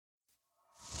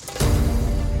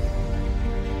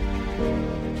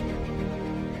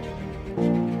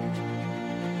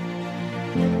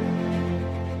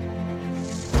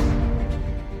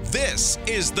This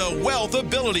is the Wealth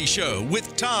Ability Show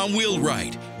with Tom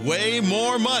Wheelwright. Way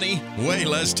more money, way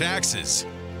less taxes.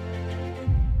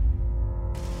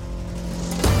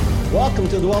 Welcome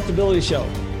to the Wealth Ability Show,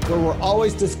 where we're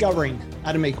always discovering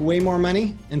how to make way more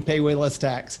money and pay way less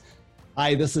tax.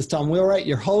 Hi, this is Tom Wheelwright,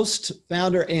 your host,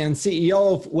 founder, and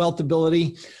CEO of Wealth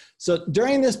Ability. So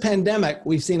during this pandemic,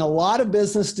 we've seen a lot of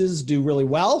businesses do really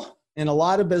well, and a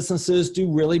lot of businesses do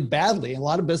really badly. A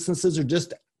lot of businesses are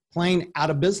just plain out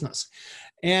of business.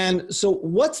 And so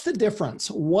what's the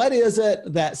difference? What is it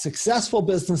that successful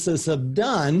businesses have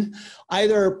done,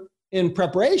 either in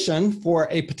preparation for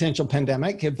a potential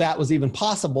pandemic, if that was even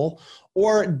possible,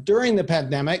 or during the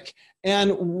pandemic?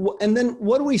 And then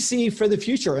what do we see for the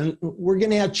future? And we're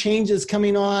going to have changes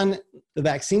coming on. The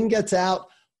vaccine gets out.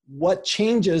 What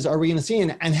changes are we going to see,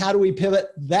 and how do we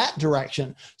pivot that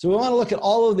direction? So we want to look at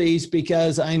all of these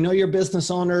because I know you're business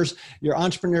owners, you're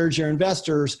entrepreneurs, you're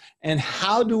investors, and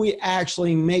how do we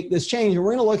actually make this change? And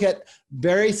we're going to look at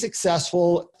very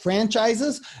successful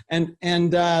franchises and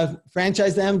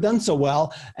franchises that haven't done so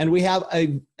well. And we have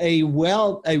a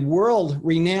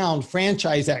world-renowned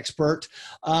franchise expert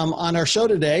on our show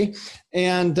today.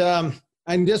 And I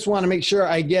just want to make sure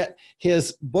I get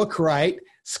his book right.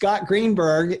 Scott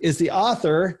Greenberg is the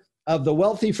author of The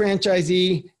Wealthy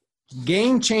Franchisee,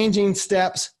 Game-Changing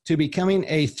Steps to Becoming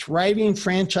a Thriving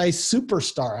Franchise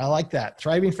Superstar. I like that,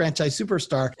 Thriving Franchise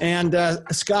Superstar. And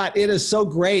Scott, it is so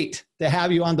great to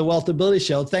have you on the Wealth Ability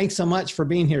Show. Thanks so much for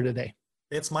being here today.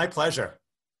 It's my pleasure.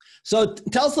 So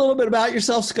tell us a little bit about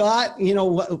yourself, Scott,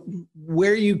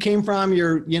 where you came from,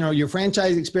 your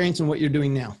franchise experience and what you're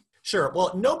doing now. Sure.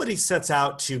 Well, nobody sets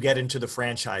out to get into the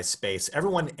franchise space.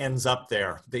 Everyone ends up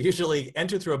there. They usually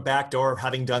enter through a back door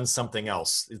having done something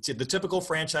else. The typical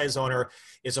franchise owner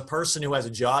is a person who has a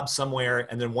job somewhere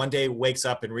and then one day wakes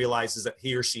up and realizes that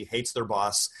he or she hates their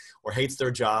boss or hates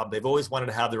their job. They've always wanted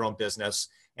to have their own business.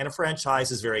 And a franchise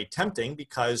is very tempting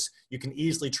because you can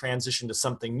easily transition to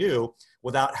something new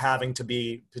without having to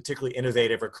be particularly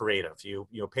innovative or creative. You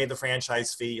pay the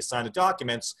franchise fee, you sign the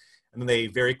documents, and then they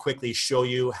very quickly show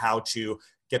you how to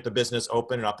get the business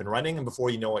open and up and running, and before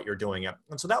you know it, you're doing it.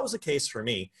 And so that was the case for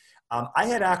me. I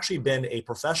had actually been a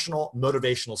professional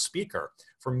motivational speaker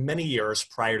for many years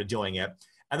prior to doing it.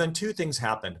 And then two things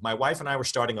happened. My wife and I were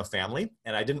starting a family,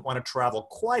 and I didn't want to travel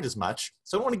quite as much.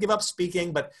 So I don't want to give up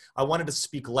speaking, but I wanted to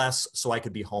speak less so I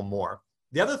could be home more.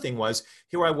 The other thing was,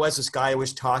 here I was, this guy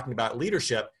always talking about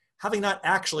leadership, having not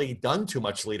actually done too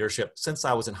much leadership since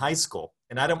I was in high school.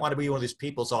 And I didn't want to be one of these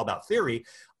people who's all about theory.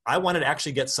 I wanted to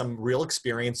actually get some real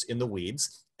experience in the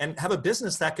weeds and have a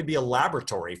business that could be a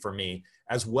laboratory for me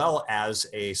as well as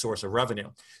a source of revenue.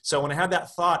 So when I had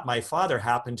that thought, my father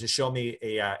happened to show me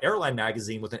a airline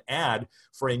magazine with an ad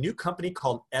for a new company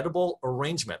called Edible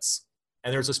Arrangements.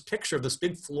 And there's this picture of this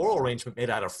big floral arrangement made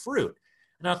out of fruit.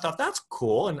 And I thought, that's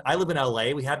cool. And I live in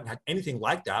LA. We hadn't had anything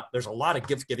like that. There's a lot of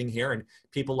gift giving here and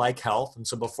people like health. And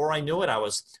so before I knew it, I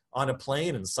was on a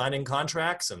plane and signing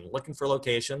contracts and looking for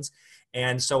locations.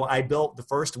 And so I built the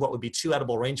first of what would be 2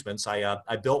 edible arrangements. I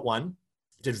built one,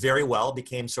 did very well,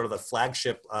 became sort of the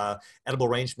flagship edible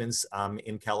arrangements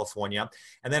in California.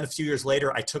 And then a few years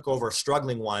later, I took over a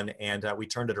struggling one and we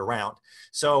turned it around.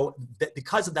 So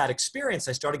because of that experience,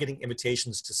 I started getting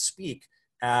invitations to speak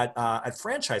at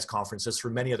franchise conferences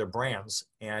for many other brands.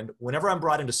 And whenever I'm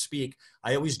brought in to speak,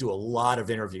 I always do a lot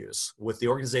of interviews with the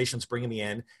organizations bringing me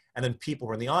in and then people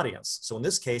who are in the audience. So in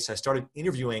this case, I started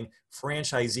interviewing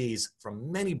franchisees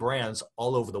from many brands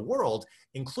all over the world,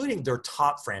 including their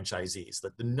top franchisees,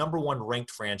 the number 1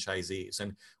 ranked franchisees.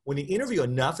 And when you interview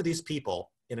enough of these people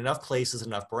in enough places,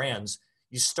 enough brands,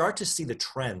 you start to see the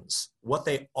trends, what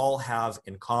they all have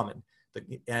in common.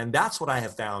 And that's what I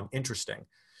have found interesting.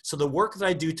 So the work that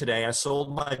I do today, I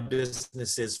sold my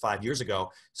businesses 5 years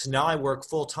ago. So now I work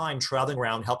full time traveling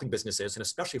around helping businesses, and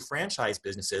especially franchise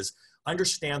businesses,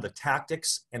 understand the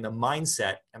tactics and the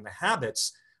mindset and the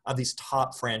habits of these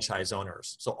top franchise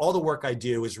owners. So all the work I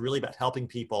do is really about helping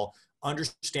people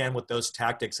understand what those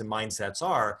tactics and mindsets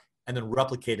are, and then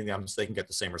replicating them so they can get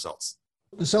the same results.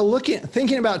 So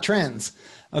thinking about trends,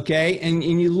 okay, and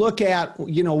you look at,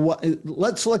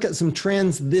 let's look at some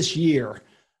trends this year.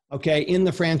 Okay, in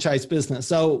the franchise business.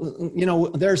 So,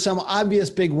 there are some obvious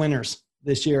big winners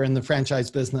this year in the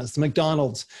franchise business.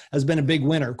 McDonald's has been a big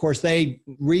winner. Of course, they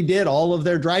redid all of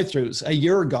their drive-thrus a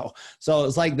year ago. So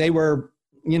it's like they were,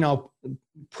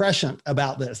 prescient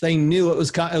about this. They knew it was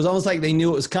it was almost like they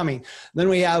knew it was coming. Then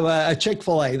we have a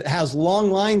Chick-fil-A that has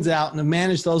long lines out and have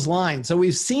managed those lines. So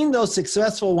we've seen those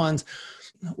successful ones.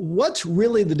 What's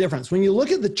really the difference? When you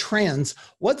look at the trends,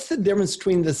 what's the difference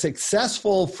between the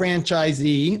successful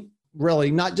franchisee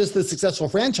really not just the successful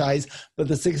franchise, but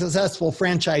the successful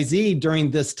franchisee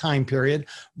during this time period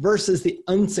versus the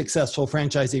unsuccessful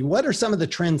franchisee? What are some of the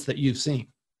trends that you've seen?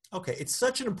 Okay, it's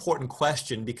such an important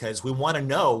question because we want to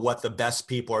know what the best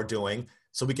people are doing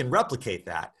so we can replicate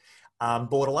that.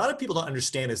 But what a lot of people don't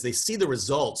understand is they see the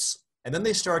results and then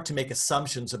they start to make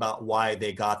assumptions about why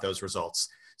they got those results.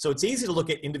 So it's easy to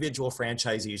look at individual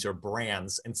franchisees or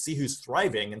brands and see who's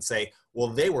thriving and say, well,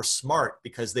 they were smart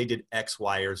because they did X,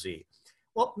 Y, or Z.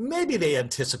 Well, maybe they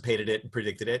anticipated it and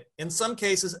predicted it. In some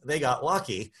cases, they got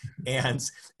lucky and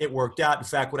it worked out. In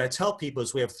fact, what I tell people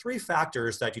is we have three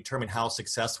factors that determine how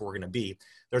successful we're going to be.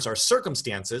 There's our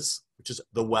circumstances, which is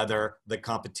the weather, the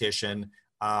competition,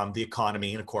 the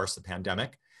economy, and of course, the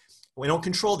pandemic. We don't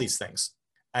control these things.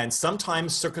 And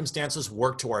sometimes circumstances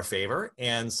work to our favor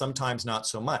and sometimes not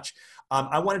so much.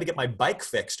 I wanted to get my bike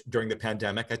fixed during the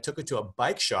pandemic. I took it to a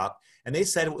bike shop and they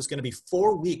said it was going to be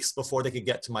 4 weeks before they could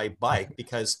get to my bike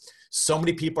because so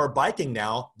many people are biking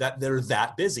now that they're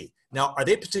that busy. Now, are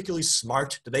they particularly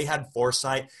smart? Do they have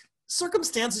foresight?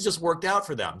 Circumstances just worked out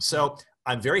for them. So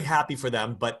I'm very happy for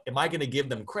them, but am I going to give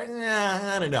them credit?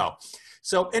 I don't know.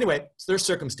 So anyway, there's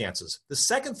circumstances. The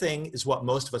second thing is what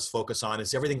most of us focus on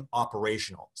is everything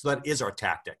operational. So that is our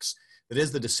tactics. It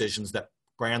is the decisions that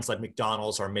brands like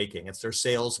McDonald's are making. It's their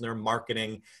sales and their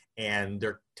marketing and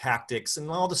their tactics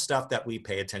and all the stuff that we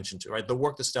pay attention to, right? The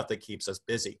work, the stuff that keeps us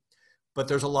busy. But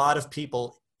there's a lot of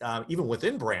people, even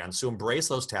within brands, who embrace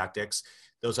those tactics,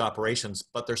 those operations,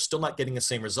 but they're still not getting the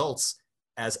same results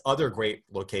as other great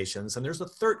locations. And there's a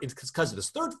third, it's because of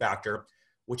this third factor,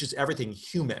 which is everything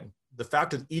human. The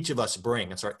fact that each of us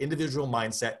bring, it's our individual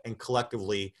mindset and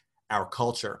collectively our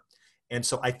culture. And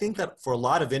so I think that for a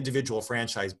lot of individual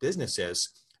franchise businesses,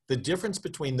 the difference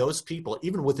between those people,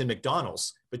 even within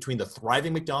McDonald's, between the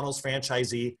thriving McDonald's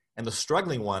franchisee and the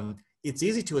struggling one, it's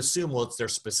easy to assume, well, it's their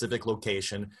specific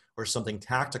location or something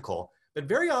tactical. But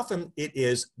very often it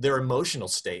is their emotional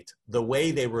state, the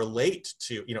way they relate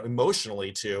to,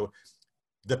 emotionally to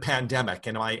the pandemic.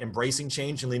 And am I embracing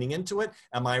change and leaning into it?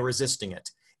 Am I resisting it?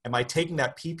 Am I taking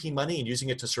that PP money and using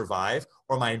it to survive?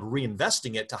 Or am I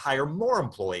reinvesting it to hire more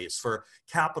employees for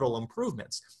capital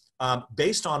improvements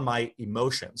based on my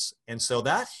emotions? And so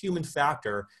that human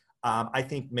factor, I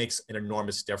think, makes an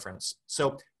enormous difference.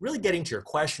 So really getting to your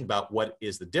question about what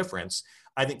is the difference,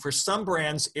 I think for some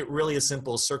brands, it really is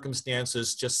simple.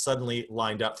 Circumstances just suddenly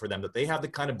lined up for them, that they have the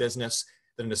kind of business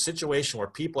that in a situation where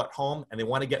people at home and they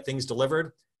want to get things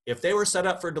delivered, if they were set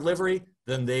up for delivery,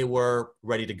 then they were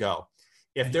ready to go.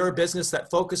 If they're a business that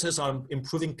focuses on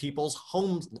improving people's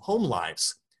home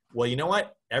lives, well, you know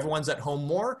what? Everyone's at home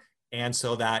more. And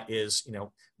so that is,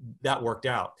 that worked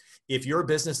out. If you're a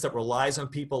business that relies on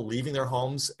people leaving their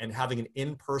homes and having an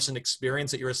in-person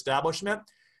experience at your establishment,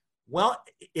 well,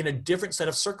 in a different set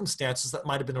of circumstances, that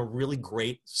might have been a really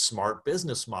great, smart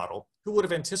business model. Who would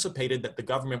have anticipated that the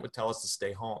government would tell us to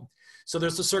stay home? So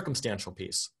there's the circumstantial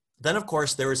piece. Then, of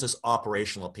course, there is this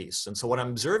operational piece. And so what I'm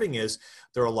observing is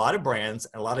there are a lot of brands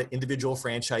and a lot of individual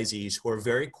franchisees who are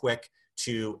very quick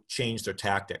to change their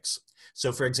tactics.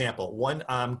 So, for example, one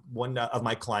of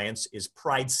my clients is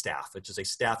Pride Staff, which is a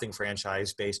staffing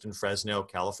franchise based in Fresno,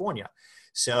 California.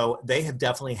 So they have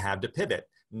definitely had to pivot,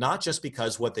 not just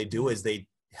because what they do is they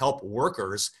help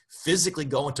workers physically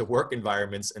go into work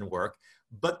environments and work,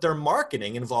 but their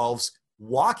marketing involves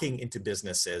walking into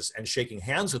businesses and shaking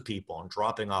hands with people and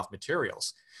dropping off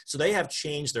materials. So they have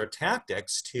changed their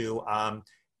tactics to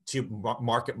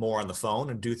market more on the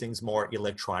phone and do things more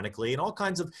electronically and all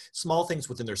kinds of small things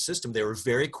within their system. They were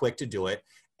very quick to do it.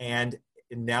 And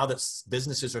now that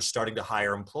businesses are starting to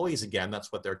hire employees again,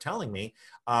 that's what they're telling me,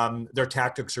 their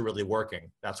tactics are really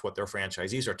working. That's what their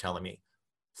franchisees are telling me.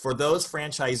 For those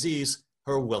franchisees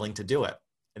who are willing to do it.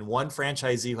 And one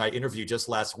franchisee who I interviewed just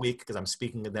last week, because I'm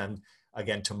speaking to them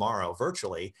again tomorrow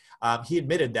virtually, he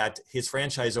admitted that his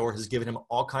franchisor has given him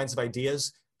all kinds of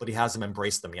ideas, but he hasn't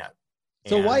embraced them yet.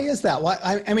 So why is that? Why?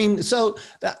 I mean, so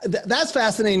that's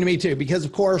fascinating to me too, because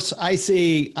of course I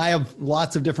have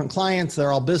lots of different clients.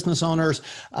 They're all business owners,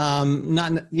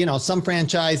 not, some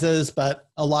franchises, but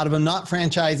a lot of them not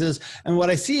franchises. And what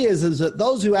I see is that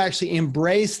those who actually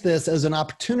embrace this as an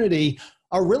opportunity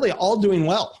are really all doing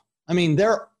well. I mean,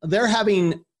 they're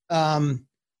having,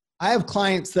 I have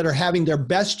clients that are having their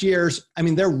best years. I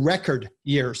mean, their record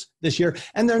years this year,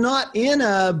 and they're not in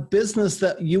a business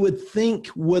that you would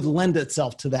think would lend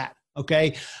itself to that.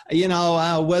 Okay.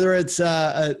 Whether it's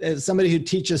somebody who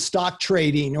teaches stock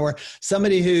trading or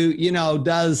somebody who,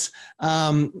 does,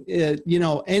 really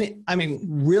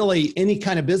any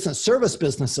kind of business, service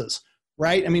businesses,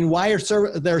 right? I mean, why are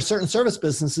there are certain service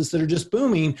businesses that are just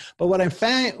booming? But what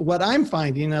I'm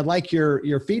finding, I'd like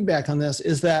your feedback on this,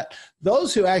 is that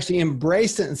those who actually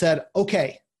embraced it and said,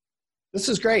 okay, this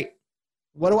is great.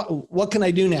 What can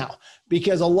I do now?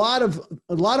 Because a lot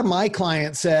of my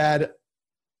clients said,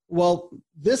 well,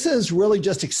 this is really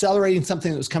just accelerating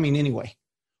something that was coming anyway.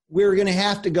 We were going to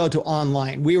have to go to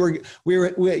online. We were,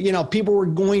 people were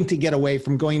going to get away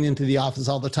from going into the office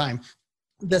all the time.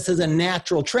 This is a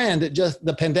natural trend.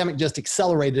 The pandemic just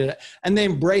accelerated it, and they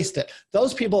embraced it.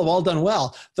 Those people have all done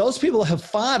well. Those people who have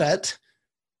fought it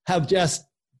have just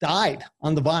died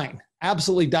on the vine.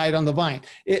 Absolutely died on the vine.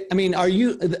 Are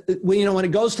you, when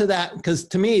it goes to that, because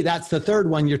to me, that's the third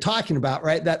one you're talking about,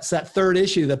 right? That's that third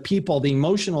issue, the people, the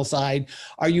emotional side.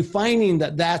 Are you finding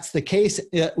that that's the case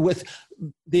with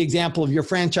the example of your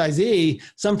franchisee?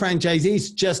 Some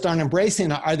franchisees just aren't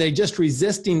embracing it. Are they just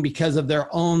resisting because of their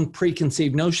own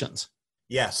preconceived notions?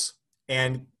 Yes.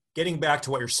 And getting back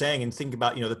to what you're saying and thinking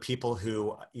about, the people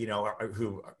who,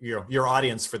 your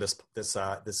audience for this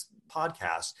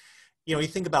podcast, you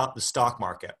think about the stock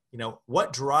market,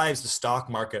 what drives the stock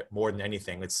market more than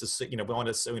anything? It's just, we want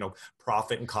to say,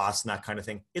 profit and cost and that kind of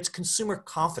thing. It's consumer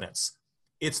confidence.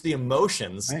 It's the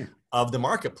emotions of the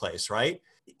marketplace, right?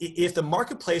 If the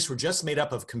marketplace were just made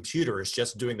up of computers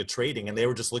just doing the trading and they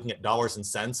were just looking at dollars and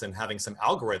cents and having some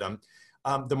algorithm,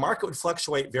 the market would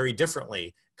fluctuate very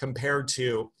differently compared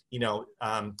to,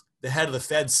 the head of the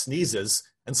Fed sneezes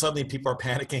and suddenly people are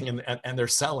panicking and they're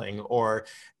selling, or,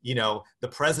 the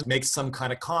president makes some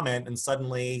kind of comment and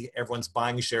suddenly everyone's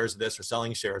buying shares of this or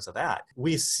selling shares of that.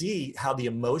 We see how the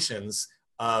emotions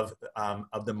of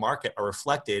the market are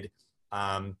reflected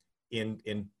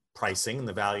in pricing and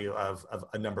the value of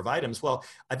a number of items. Well,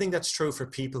 I think that's true for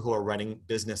people who are running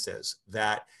businesses,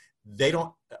 that they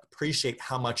don't appreciate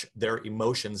how much their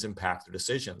emotions impact their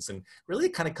decisions. And really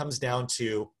it kind of comes down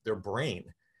to their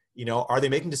brain. Are they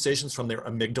making decisions from their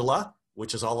amygdala,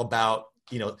 which is all about,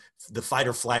 the fight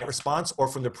or flight response, or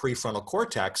from the prefrontal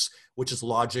cortex, which is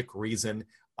logic, reason,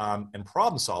 and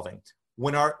problem solving?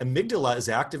 When our amygdala is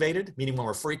activated, meaning when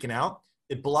we're freaking out,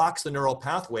 it blocks the neural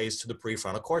pathways to the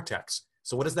prefrontal cortex.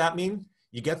 So what does that mean?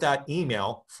 You get that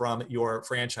email from your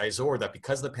franchisor that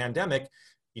because of the pandemic,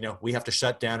 we have to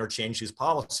shut down or change these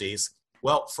policies.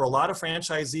 Well, for a lot of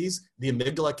franchisees, the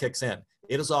amygdala kicks in.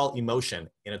 It is all emotion,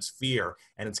 and it's fear,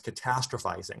 and it's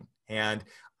catastrophizing. And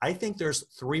I think there's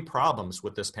three problems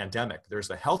with this pandemic. There's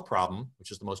the health problem,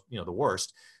 which is the most, the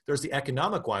worst. There's the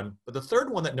economic one. But the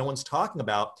third one that no one's talking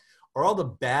about are all the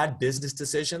bad business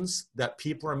decisions that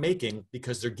people are making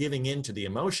because they're giving in to the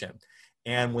emotion.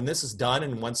 And when this is done,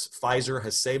 and once Pfizer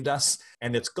has saved us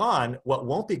and it's gone, what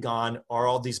won't be gone are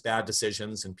all these bad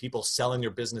decisions and people selling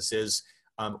their businesses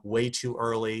way too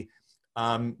early.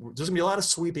 There's going to be a lot of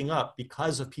sweeping up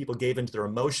because of people gave into their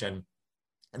emotion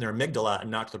and their amygdala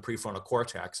and not to the prefrontal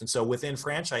cortex. And so within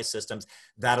franchise systems,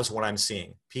 that is what I'm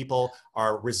seeing. People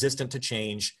are resistant to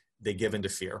change. They give into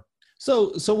fear.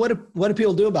 So what do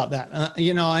people do about that?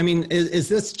 Is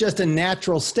this just a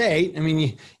natural state?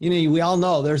 We all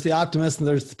know there's the optimists and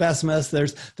there's the pessimists.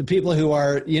 There's the people who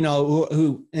are,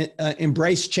 who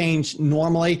embrace change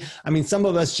normally. Some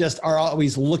of us just are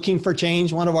always looking for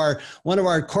change. One of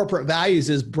our corporate values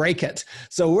is break it.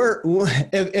 So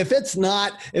if it's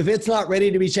not ready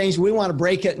to be changed, we want to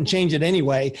break it and change it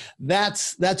anyway.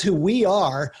 That's who we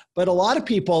are. But a lot of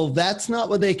people, that's not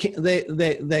what they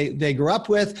grew up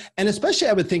with. And especially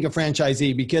I would think of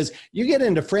franchisee, because you get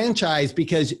into franchise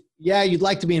because you'd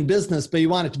like to be in business, but you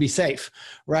want it to be safe,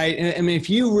 right? And if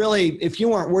you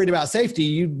weren't worried about safety,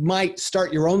 you might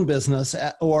start your own business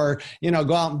or,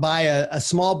 go out and buy a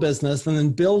small business and then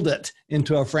build it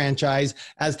into a franchise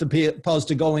as opposed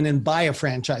to going and buy a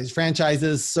franchise. Franchise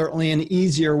is certainly an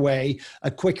easier way,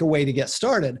 a quicker way to get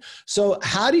started. So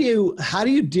how do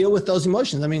you deal with those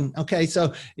emotions? Okay,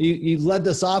 so you led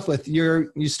this off with you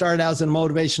started out as a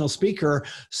motivational speaker.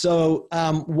 So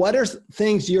what are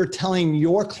things you're telling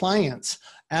your clients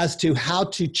as to how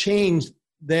to change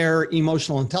their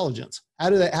emotional intelligence? How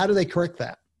do they correct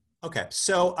that? Okay,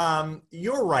 so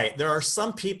you're right. There are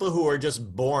some people who are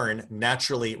just born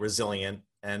naturally resilient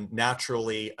and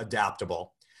naturally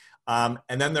adaptable. And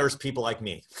then there's people like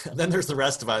me. Then there's the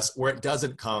rest of us where it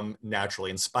doesn't come naturally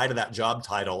in spite of that job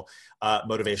title,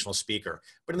 motivational speaker.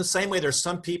 But in the same way, there's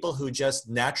some people who just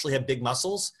naturally have big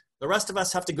muscles. The rest of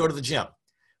us have to go to the gym.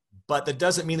 But that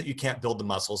doesn't mean that you can't build the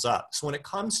muscles up. So when it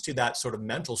comes to that sort of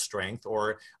mental strength,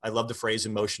 or I love the phrase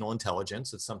emotional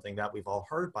intelligence, it's something that we've all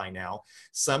heard by now.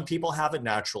 Some people have it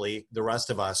naturally. The rest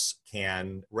of us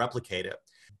can replicate it.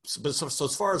 So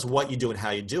as far as what you do and how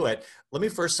you do it, let me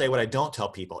first say what I don't tell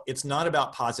people. It's not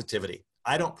about positivity.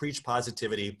 I don't preach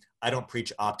positivity. I don't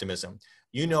preach optimism.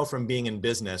 You know from being in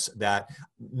business that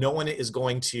no one is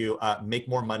going to make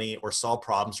more money or solve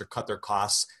problems or cut their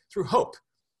costs through hope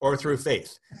or through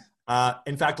faith.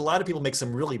 In fact, a lot of people make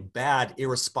some really bad,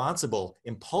 irresponsible,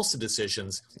 impulsive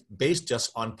decisions based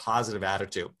just on positive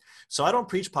attitude. So I don't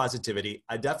preach positivity.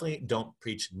 I definitely don't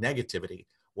preach negativity.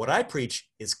 What I preach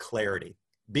is clarity,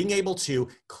 being able to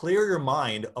clear your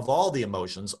mind of all the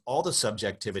emotions, all the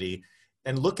subjectivity,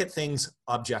 and look at things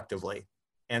objectively.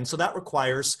 And so that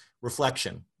requires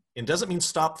reflection. It doesn't mean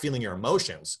stop feeling your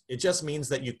emotions. It just means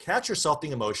that you catch yourself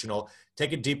being emotional,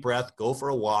 take a deep breath, go for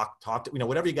a walk, talk to,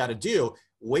 whatever you got to do,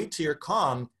 wait till you're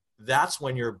calm. That's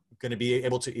when you're going to be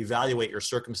able to evaluate your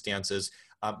circumstances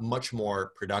much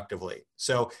more productively.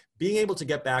 So being able to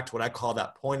get back to what I call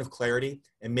that point of clarity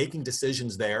and making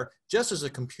decisions there, just as a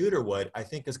computer would, I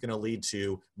think is going to lead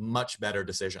to much better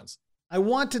decisions. I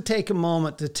want to take a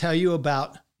moment to tell you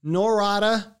about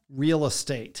Norada Real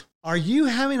Estate. Are you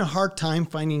having a hard time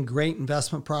finding great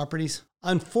investment properties?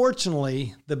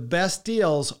 Unfortunately, the best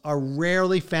deals are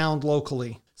rarely found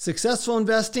locally. Successful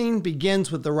investing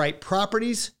begins with the right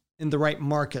properties in the right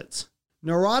markets.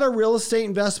 Norada Real Estate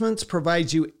Investments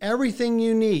provides you everything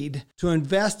you need to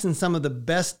invest in some of the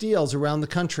best deals around the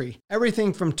country.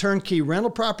 Everything from turnkey rental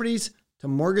properties to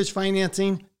mortgage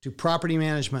financing to property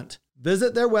management.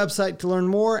 Visit their website to learn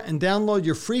more and download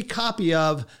your free copy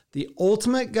of The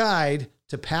Ultimate Guide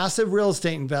to Passive Real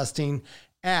Estate Investing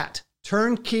at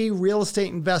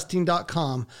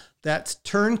turnkeyrealestateinvesting.com. That's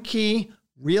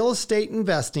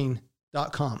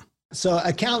turnkeyrealestateinvesting.com. So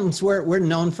accountants, we're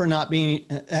known for not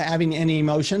having any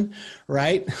emotion,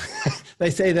 right? They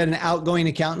say that an outgoing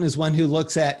accountant is one who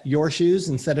looks at your shoes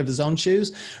instead of his own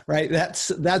shoes, right?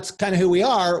 That's kind of who we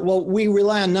are. Well, we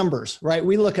rely on numbers, right?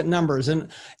 We look at numbers, and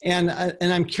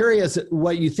I'm curious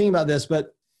what you think about this,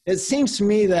 but it seems to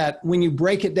me that when you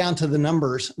break it down to the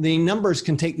numbers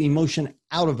can take the emotion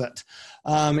out of it.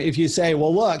 If you say,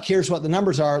 well, look, here's what the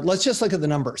numbers are. Let's just look at the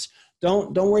numbers.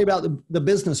 Don't worry about the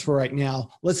business for right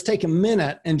now. Let's take a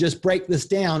minute and just break this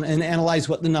down and analyze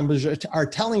what the numbers are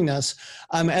telling us.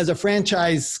 As a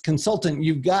franchise consultant,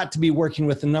 you've got to be working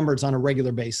with the numbers on a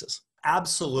regular basis.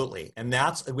 Absolutely. And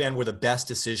that's, again, where the best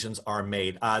decisions are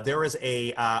made. There is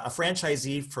a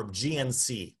franchisee from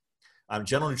GNC,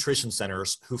 General Nutrition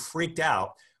Centers, who freaked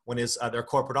out when their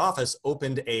corporate office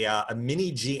opened a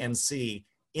mini GNC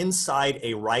inside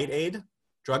a Rite Aid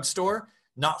drugstore,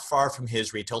 not far from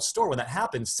his retail store. When that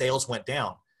happened, sales went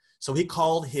down. So he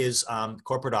called his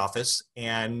corporate office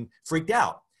and freaked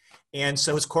out. And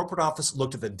so his corporate office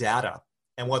looked at the data.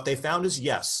 And what they found is,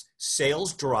 yes,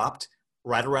 sales dropped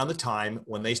right around the time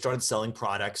when they started selling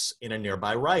products in a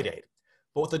nearby Rite Aid.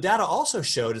 But what the data also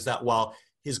showed is that while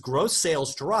his gross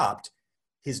sales dropped,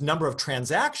 his number of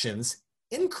transactions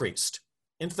increased.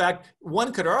 In fact,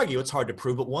 one could argue, it's hard to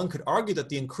prove, but one could argue that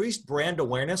the increased brand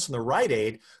awareness from the Rite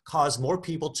Aid caused more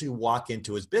people to walk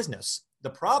into his business.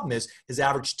 The problem is his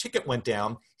average ticket went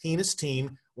down. He and his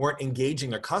team weren't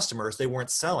engaging their customers. They weren't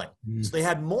selling. So they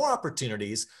had more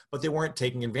opportunities, but they weren't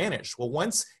taking advantage. Well,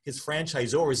 once his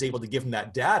franchisor was able to give him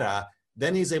that data,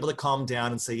 then he's able to calm down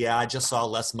and say, yeah, I just saw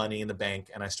less money in the bank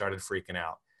and I started freaking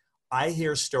out. I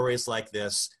hear stories like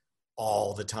this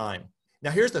all the time.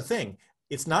 Now, here's the thing.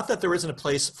 It's not that there isn't a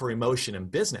place for emotion in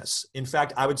business. In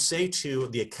fact, I would say to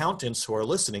the accountants who are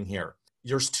listening here,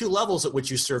 there's two levels at which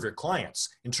you serve your clients.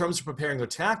 In terms of preparing their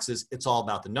taxes, it's all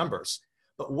about the numbers.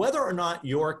 But whether or not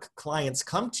your clients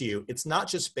come to you, it's not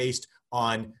just based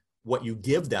on what you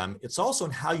give them, it's also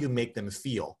on how you make them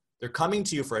feel. They're coming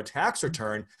to you for a tax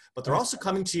return, but they're also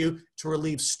coming to you to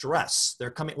relieve stress. They're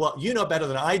coming, well, you know better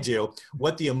than I do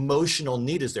what the emotional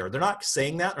need is there. They're not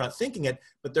saying that, they're not thinking it,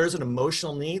 but there's an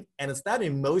emotional need. And it's that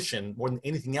emotion more than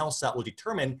anything else that will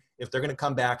determine if they're going to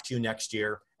come back to you next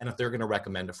year and if they're going to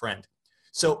recommend a friend.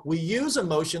 So we use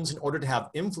emotions in order to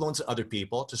have influence on other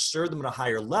people, to serve them at a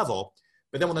higher level.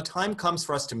 But then when the time comes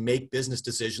for us to make business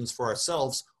decisions for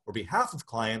ourselves or behalf of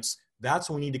clients,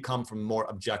 that's when we need to come from a more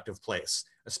objective place,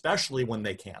 especially when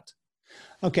they can't.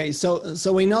 Okay, so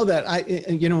we know that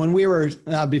when we were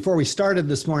before we started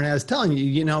this morning, I was telling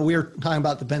you, we were talking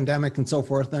about the pandemic and so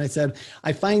forth, and I said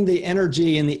I find the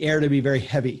energy in the air to be very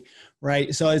heavy,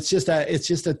 right? So it's just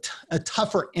a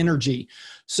tougher energy.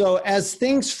 So as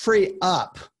things free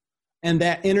up and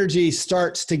that energy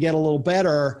starts to get a little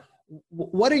better,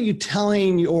 what are you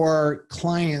telling your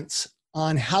clients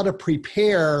on how to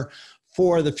prepare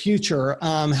for the future?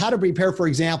 How to prepare, for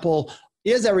example,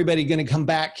 is everybody going to come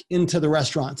back into the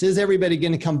restaurants? Is everybody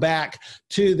going to come back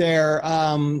to their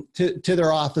to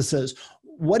their offices?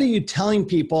 What are you telling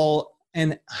people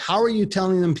And how are you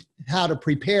telling them how to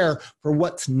prepare for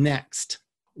what's next?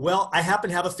 Well, I happen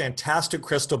to have a fantastic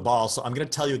crystal ball, so I'm going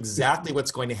to tell you exactly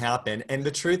what's going to happen. And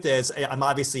the truth is, I'm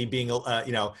obviously being,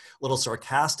 a little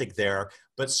sarcastic there,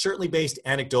 but certainly based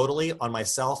anecdotally on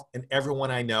myself and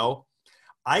everyone I know,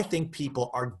 I think people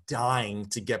are dying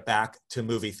to get back to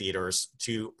movie theaters,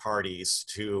 to parties,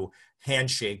 to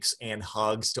handshakes and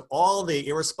hugs, to all the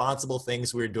irresponsible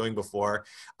things we were doing before.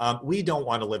 We don't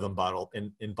want to live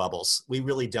in bubbles. We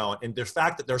really don't. And the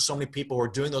fact that there's so many people who are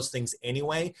doing those things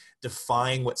anyway,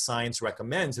 defying what science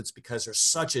recommends, it's because there's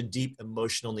such a deep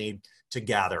emotional need to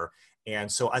gather.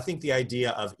 And so I think the idea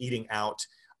of eating out,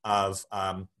 of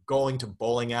going to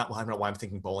bowling out, well, I don't know why I'm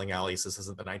thinking bowling alleys. This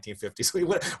isn't the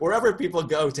 1950s. Wherever people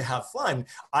go to have fun,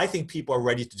 I think people are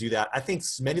ready to do that. I think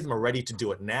many of them are ready to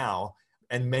do it now,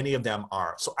 and many of them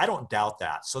are. So I don't doubt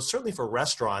that. So certainly for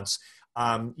restaurants,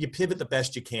 you pivot the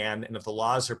best you can. And if the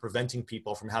laws are preventing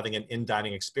people from having an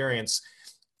in-dining experience,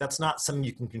 that's not something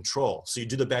you can control. So you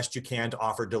do the best you can to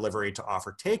offer delivery, to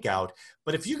offer takeout.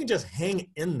 But if you can just hang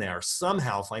in there,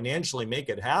 somehow financially make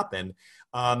it happen,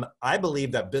 I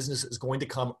believe that business is going to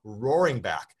come roaring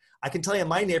back. I can tell you in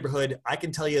my neighborhood, I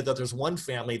can tell you that there's one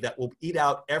family that will eat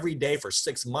out every day for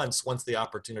 6 months once the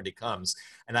opportunity comes.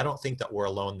 And I don't think that we're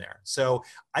alone there. So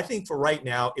I think for right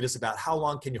now, it is about how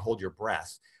long can you hold your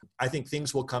breath? I think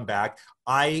things will come back.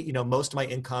 Most of my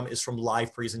income is from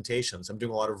live presentations. I'm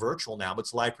doing a lot of virtual now, but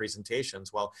it's live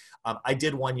presentations. Well, I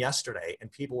did one yesterday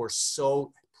and people were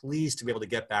so pleased to be able to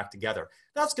get back together.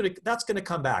 That's gonna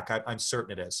come back. I'm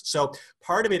certain it is. So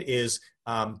part of it is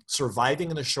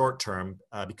surviving in the short term,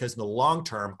 because in the long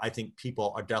term, I think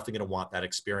people are definitely gonna want that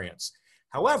experience.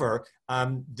 However,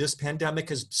 this pandemic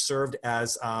has served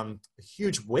as a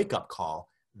huge wake-up call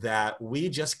that we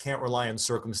just can't rely on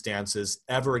circumstances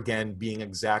ever again being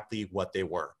exactly what they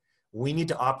were. We need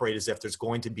to operate as if there's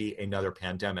going to be another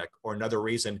pandemic or another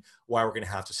reason why we're gonna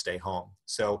have to stay home.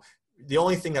 So the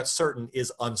only thing that's certain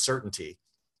is uncertainty.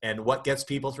 And what gets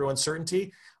people through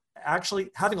uncertainty? Actually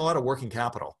having a lot of working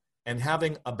capital and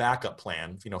having a backup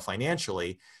plan,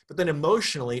 financially, but then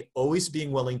emotionally, always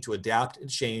being willing to adapt and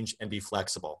change and be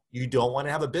flexible. You don't want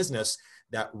to have a business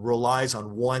that relies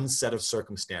on one set of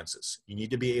circumstances. You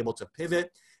need to be able to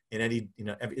pivot in any,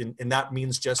 and that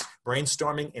means just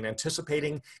brainstorming and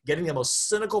anticipating, getting the most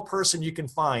cynical person you can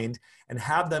find and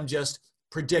have them just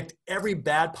predict every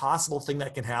bad possible thing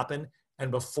that can happen.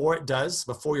 And before it does,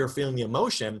 before you're feeling the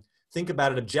emotion, think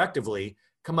about it objectively,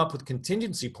 come up with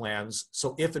contingency plans.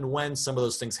 So if and when some of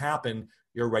those things happen,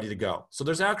 you're ready to go. So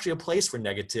there's actually a place for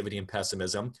negativity and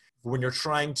pessimism when you're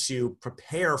trying to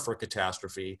prepare for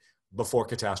catastrophe before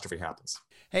catastrophe happens.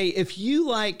 Hey, if you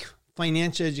like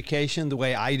financial education the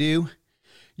way I do,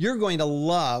 you're going to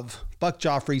love Buck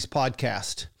Joffrey's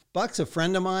podcast. Buck's a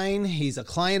friend of mine. He's a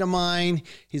client of mine.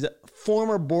 He's a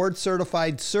former board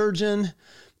certified surgeon,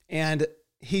 and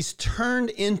he's turned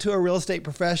into a real estate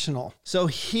professional. So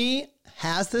he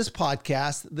has this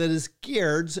podcast that is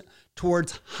geared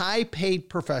towards high paid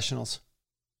professionals.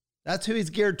 That's who he's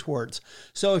geared towards.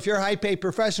 So if you're a high paid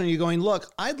professional, you're going,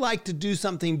 look, I'd like to do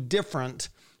something different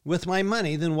with my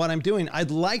money than what I'm doing.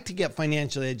 I'd like to get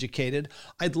financially educated.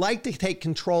 I'd like to take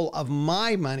control of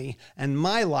my money and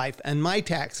my life and my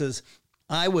taxes.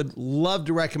 I would love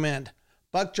to recommend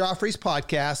Buck Joffrey's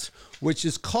podcast, which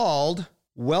is called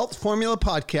Wealth Formula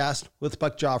Podcast with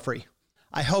Buck Joffrey.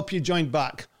 I hope you join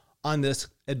Buck on this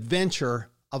adventure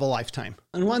of a lifetime.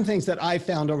 And one of the things that I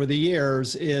found over the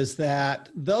years is that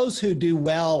those who do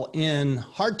well in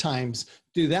hard times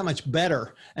do that much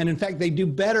better. And in fact, they do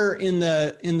better in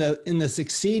the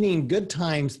succeeding good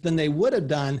times than they would have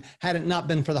done had it not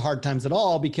been for the hard times at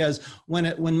all, because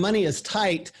when money is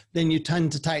tight, then you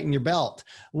tend to tighten your belt.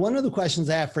 One of the questions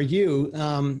I have for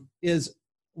you is,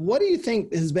 what do you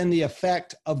think has been the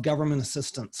effect of government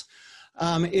assistance?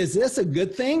 Is this a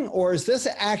good thing, or is this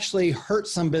actually hurt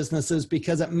some businesses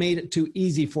because it made it too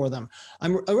easy for them?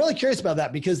 I'm really curious about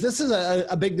that, because this is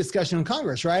a big discussion in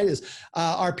Congress, right?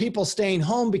 Are people staying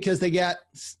home because they got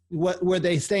were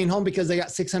they staying home because they got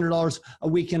 $600 a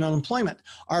week in unemployment?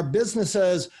 Are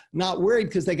businesses not worried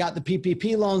because they got the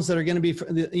PPP loans that are going to be,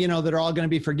 that are all going to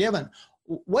be forgiven?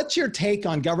 What's your take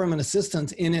on government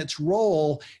assistance in its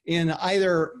role in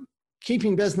either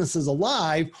keeping businesses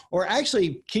alive or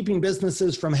actually keeping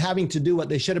businesses from having to do what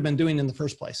they should have been doing in the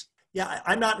first place? Yeah,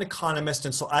 I'm not an economist,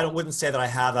 and so I wouldn't say that I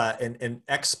have an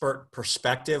expert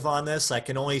perspective on this. I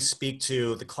can only speak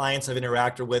to the clients I've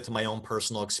interacted with and my own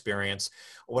personal experience.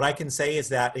 What I can say is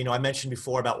that, I mentioned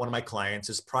before about one of my clients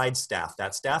is Pride Staff,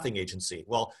 that staffing agency.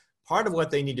 Well, part of what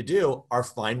they need to do are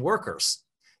find workers.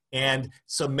 And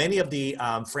so many of the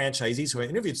franchisees who I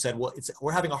interviewed said, well,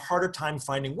 we're having a harder time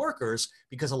finding workers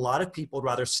because a lot of people would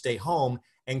rather stay home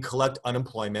and collect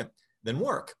unemployment than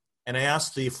work. And I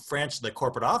asked the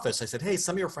corporate office, I said, hey,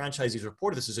 some of your franchisees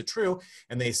reported this. Is it true?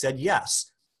 And they said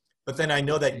yes. But then I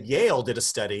know that Yale did a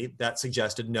study that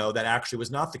suggested no, that actually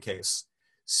was not the case.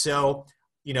 So,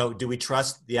 do we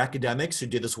trust the academics who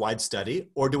did this wide study,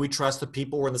 or do we trust the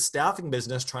people who are in the staffing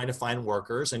business trying to find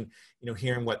workers and,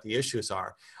 hearing what the issues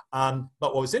are? But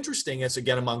what was interesting is,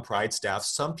 again, among Pride staff,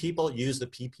 some people use the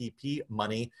PPP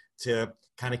money to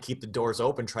kind of keep the doors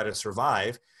open, try to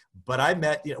survive. But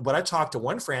when I talked to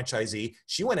one franchisee,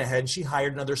 she went ahead and she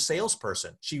hired another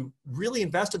salesperson. She really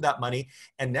invested that money,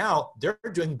 and now they're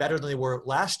doing better than they were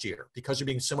last year because they're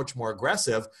being so much more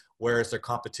aggressive, whereas their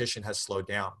competition has slowed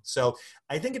down. So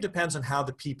I think it depends on how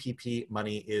the PPP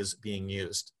money is being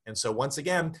used. And so once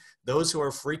again, those who are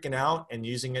freaking out and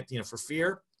using it, for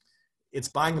fear, it's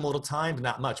buying them a little time, but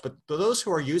not much. But those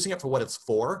who are using it for what it's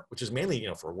for, which is mainly,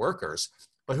 for workers,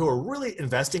 but who are really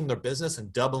investing in their business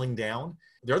and doubling down,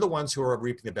 they're the ones who are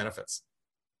reaping the benefits.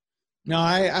 No,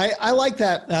 I like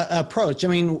that approach. I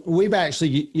mean, we've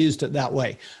actually used it that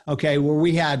way. Okay, where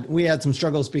we had some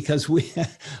struggles because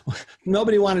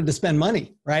nobody wanted to spend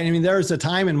money, right? I mean, there was a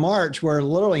time in March where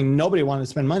literally nobody wanted to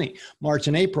spend money, March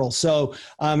and April. So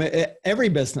every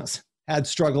business had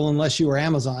struggle unless you were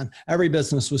Amazon. Every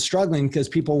business was struggling because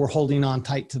people were holding on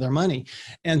tight to their money.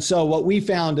 And so what we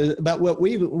found is, but what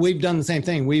we've done the same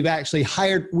thing.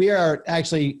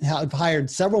 Have hired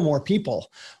several more people.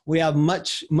 We have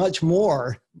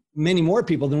many more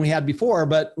people than we had before.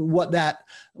 But what the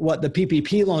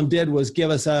PPP loan did was give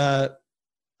us a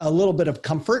little bit of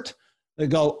comfort to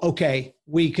go, okay,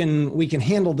 we can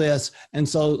handle this. And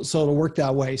so it'll work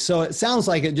that way. So it sounds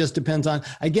like it just depends on,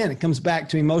 again, it comes back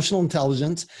to emotional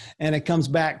intelligence, and it comes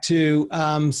back to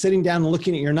sitting down and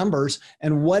looking at your numbers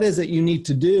and what is it you need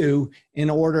to do in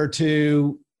order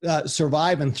to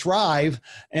survive and thrive.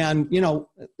 And,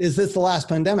 is this the last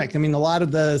pandemic? I mean, a lot of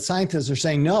the scientists are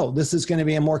saying, no, this is going to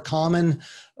be a more common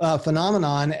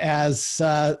phenomenon as,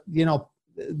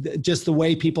 just the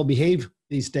way people behave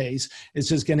these days. It's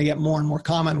just going to get more and more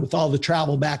common with all the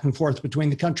travel back and forth between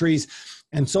the countries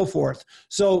and so forth.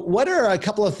 So what are a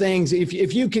couple of things,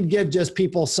 if you could give just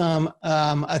people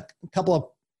a couple of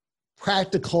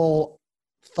practical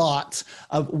thoughts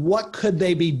of what could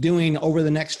they be doing over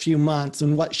the next few months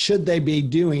and what should they be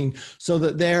doing so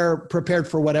that they're prepared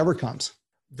for whatever comes?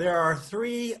 There are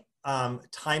three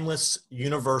timeless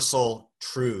universal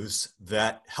truths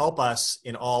that help us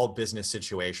in all business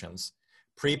situations: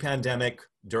 pre-pandemic,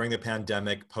 during the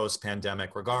pandemic,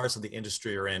 post-pandemic, regardless of the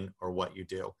industry you're in or what you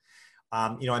do.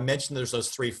 I mentioned there's those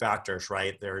three factors,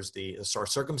 right? There's our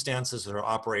circumstances, there's our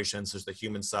operations, there's the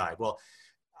human side. Well,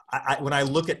 when I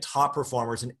look at top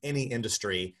performers in any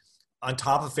industry, on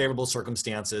top of favorable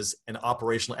circumstances and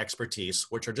operational expertise,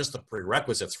 which are just the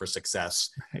prerequisites for success,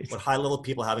 right, what high-level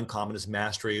people have in common is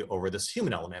mastery over this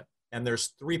human element. And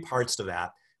there's three parts to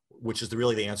that, which is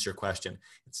really the answer to your question.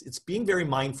 It's being very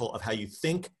mindful of how you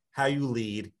think, how you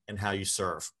lead, and how you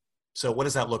serve. So what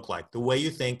does that look like? The way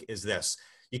you think is this.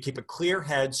 You keep a clear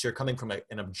head, so you're coming from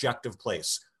an objective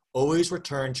place. Always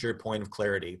return to your point of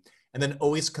clarity, and then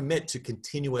always commit to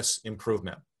continuous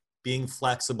improvement, being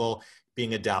flexible,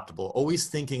 being adaptable, always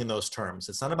thinking in those terms.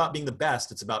 It's not about being the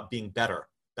best, it's about being better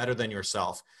than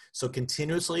yourself. So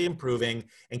continuously improving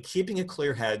and keeping a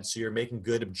clear head so you're making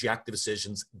good objective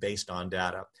decisions based on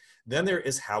data. Then there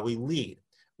is how we lead,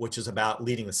 which is about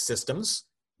leading the systems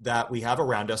that we have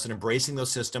around us and embracing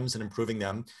those systems and improving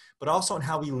them, but also on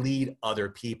how we lead other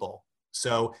people.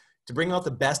 So to bring out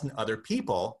the best in other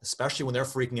people, especially when they're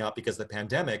freaking out because of the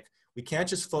pandemic, we can't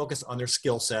just focus on their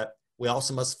skill set. We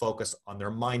also must focus on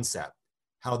their mindset,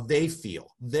 how they feel,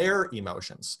 their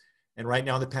emotions. And right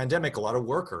now in the pandemic, a lot of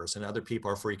workers and other people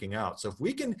are freaking out. So if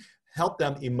we can help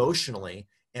them emotionally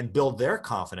and build their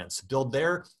confidence, build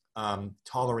their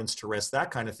tolerance to risk,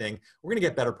 that kind of thing, we're going to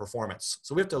get better performance.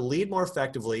 So we have to lead more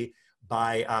effectively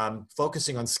by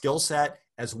focusing on skill set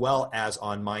as well as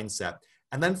on mindset.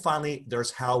 And then finally,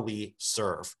 there's how we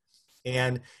serve.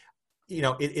 And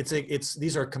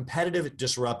these are competitive,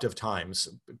 disruptive times,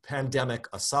 pandemic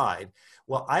aside.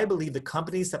 Well, I believe the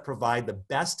companies that provide the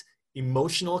best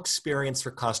emotional experience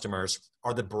for customers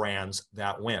are the brands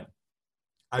that win.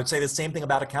 I would say the same thing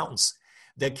about accountants.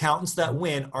 The accountants that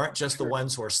win aren't just the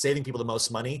ones who are saving people the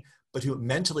most money, but who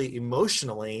mentally,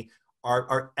 emotionally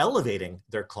are elevating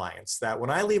their clients. That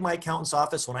when I leave my accountant's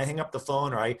office, when I hang up the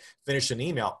phone or I finish an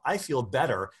email, I feel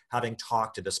better having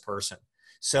talked to this person.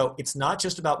 So it's not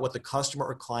just about what the customer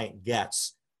or client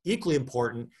gets. Equally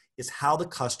important is how the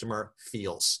customer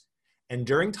feels. And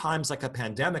during times like a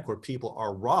pandemic where people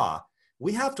are raw,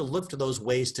 we have to look for those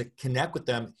ways to connect with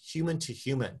them human to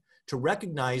human, to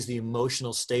recognize the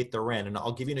emotional state they're in. And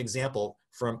I'll give you an example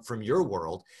from your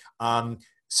world.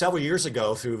 Several years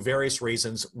ago, through various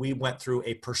reasons, we went through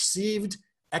a perceived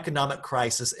economic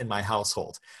crisis in my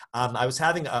household. I was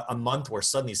having a month where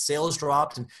suddenly sales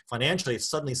dropped and financially it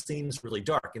suddenly seems really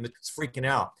dark and it's freaking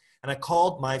out. And I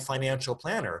called my financial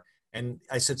planner and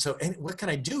I said, so what can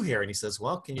I do here? And he says,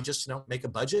 well, can you just make a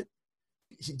budget?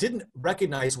 He didn't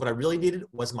recognize what I really needed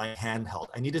was my handheld.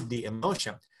 I needed the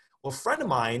emotion. Well, a friend of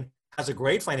mine has a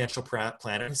great financial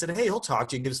planner. He said, hey, he'll talk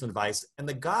to you, give some advice. And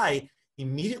the guy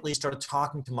immediately started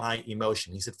talking to my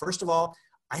emotion. He said, first of all,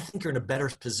 I think you're in a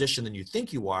better position than you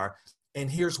think you are.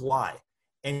 And here's why.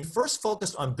 And he first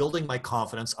focused on building my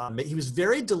confidence. He was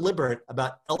very deliberate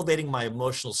about elevating my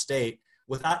emotional state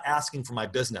without asking for my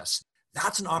business.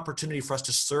 That's an opportunity for us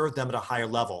to serve them at a higher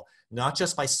level, not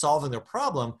just by solving their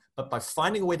problem, but by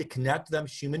finding a way to connect them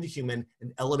human to human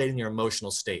and elevating their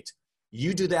emotional state.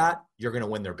 You do that, you're going to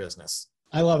win their business.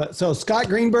 I love it. So Scott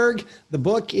Greenberg, the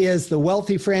book is The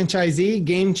Wealthy Franchisee,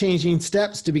 Game-Changing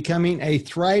Steps to Becoming a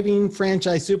Thriving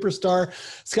Franchise Superstar.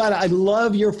 Scott, I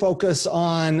love your focus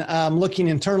on looking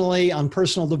internally, on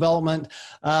personal development.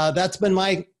 That's been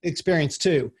my experience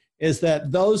too, is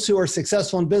that those who are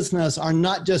successful in business are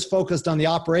not just focused on the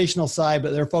operational side,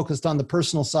 but they're focused on the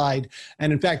personal side.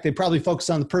 And in fact, they probably focus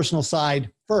on the personal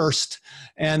side first,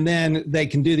 and then they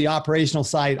can do the operational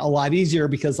side a lot easier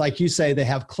because, like you say, they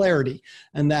have clarity,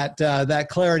 and that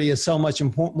clarity is so much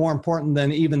more important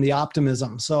than even the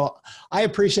optimism. So I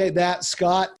appreciate that,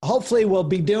 Scott. Hopefully, we'll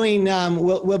be doing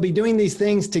we'll be doing these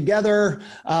things together.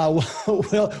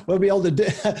 We'll be able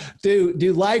to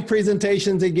do live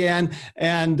presentations again,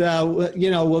 and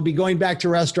we'll be going back to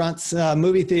restaurants,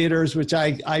 movie theaters, which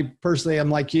I personally am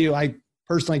like you. I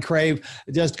personally crave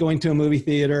just going to a movie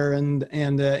theater and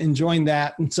enjoying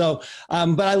that. And so,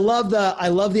 but I love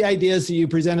the ideas that you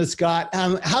presented, Scott.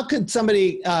 How could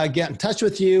somebody get in touch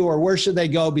with you, or where should they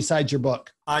go besides your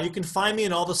book? You can find me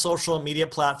in all the social media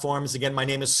platforms. Again, my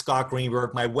name is Scott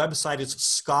Greenberg. My website is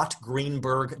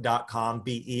scottgreenberg.com,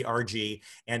 B-E-R-G,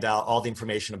 and all the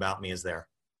information about me is there.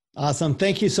 Awesome.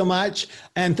 Thank you so much.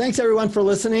 And thanks everyone for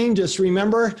listening. Just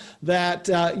remember that,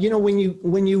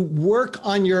 when you work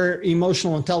on your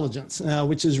emotional intelligence,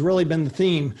 which has really been the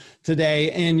theme today,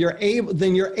 and you're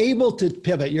able to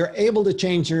pivot, you're able to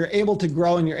change, you're able to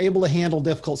grow, and you're able to handle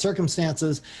difficult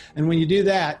circumstances. And when you do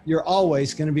that, you're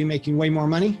always going to be making way more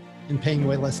money and paying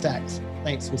way less tax.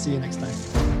 Thanks. We'll see you next time.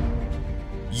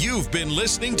 You've been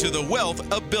listening to the Wealth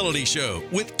Ability Show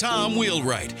with Tom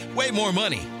Wheelwright. Way more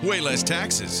money, way less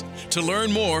taxes. To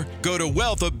learn more, go to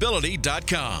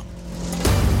wealthability.com.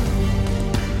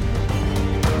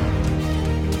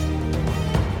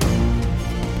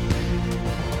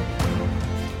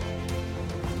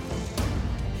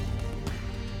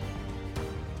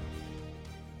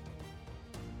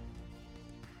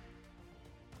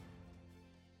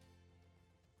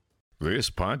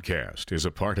 This podcast is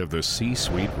a part of the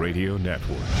C-Suite Radio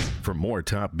Network. For more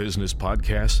top business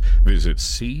podcasts, visit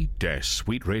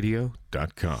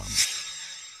c-suiteradio.com.